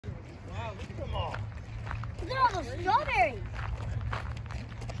look at them all. Look at all those strawberries.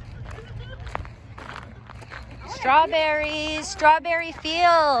 Strawberries, strawberry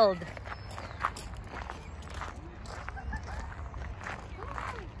field.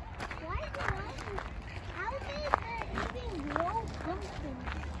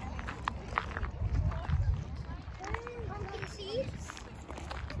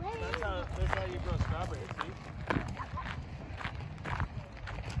 That's how you grow strawberries, see?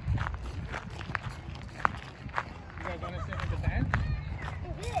 You guys want to sit with the bench?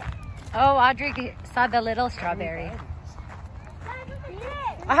 Oh, Audrey saw the little strawberry.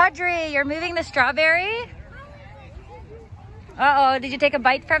 Audrey, you're moving the strawberry? Uh-oh, did you take a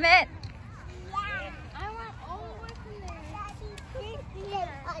bite from it?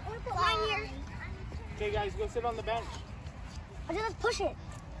 Okay, guys, go sit on the bench. I'll just push it.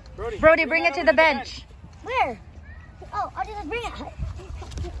 Brody, bring it to the bench. Where? Oh, I'll just bring it. No.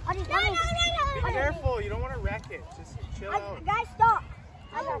 Be careful, you don't want to wreck it. Just chill out. Guys, stop.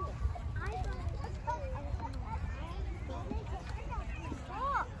 I got this.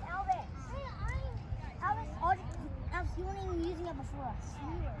 Stop, Elvis. Elvis, you weren't even using it before us.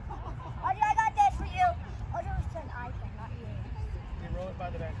 Audrey, I got this for you. Audrey was an iPhone, not you. You roll it by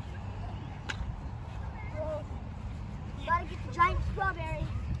the bench. Gotta get the giant strawberry.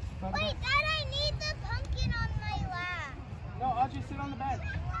 Wait, Dad, I need the pumpkin on my lap. No, I'll just sit on the bench.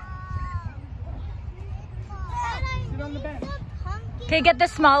 Dad, I Sit on the need bench. the pumpkin. Okay, get the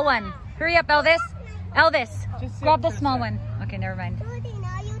small one. Hurry up, Elvis. Elvis, Just sit grab the for a small sec. one. Okay, never mind. Brody,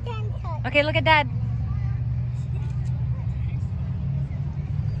 now you can touch. Okay, look at Dad.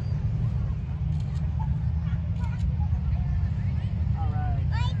 All right.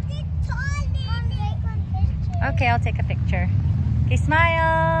 I did tall. Okay, I'll take a picture. Okay,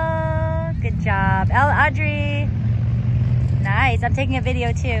 smile. Good job. Audrey. Nice. I'm taking a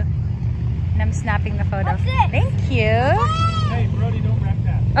video too. And I'm snapping the photo. What's this? Thank you. Hey, Brody, don't wreck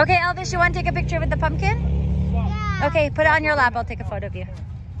that. Okay, Elvis, you want to take a picture with the pumpkin? Yeah. Okay, put it on your lap. I'll take a photo of you.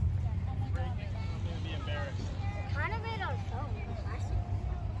 I'm going to be embarrassed. Kind of made on phone.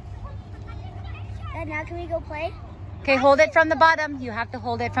 And now can we go play? Okay, hold it from the bottom. You have to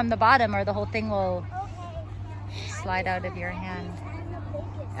hold it from the bottom or the whole thing will slide out of your hand.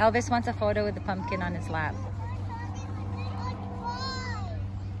 Elvis wants a photo with the pumpkin on his lap.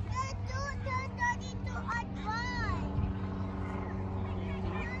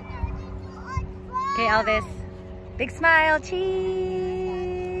 Okay, Elvis. Big smile.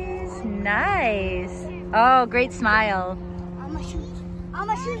 Cheese. Nice. Oh, great smile. I'm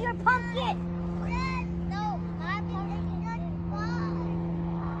gonna shoot your pumpkin.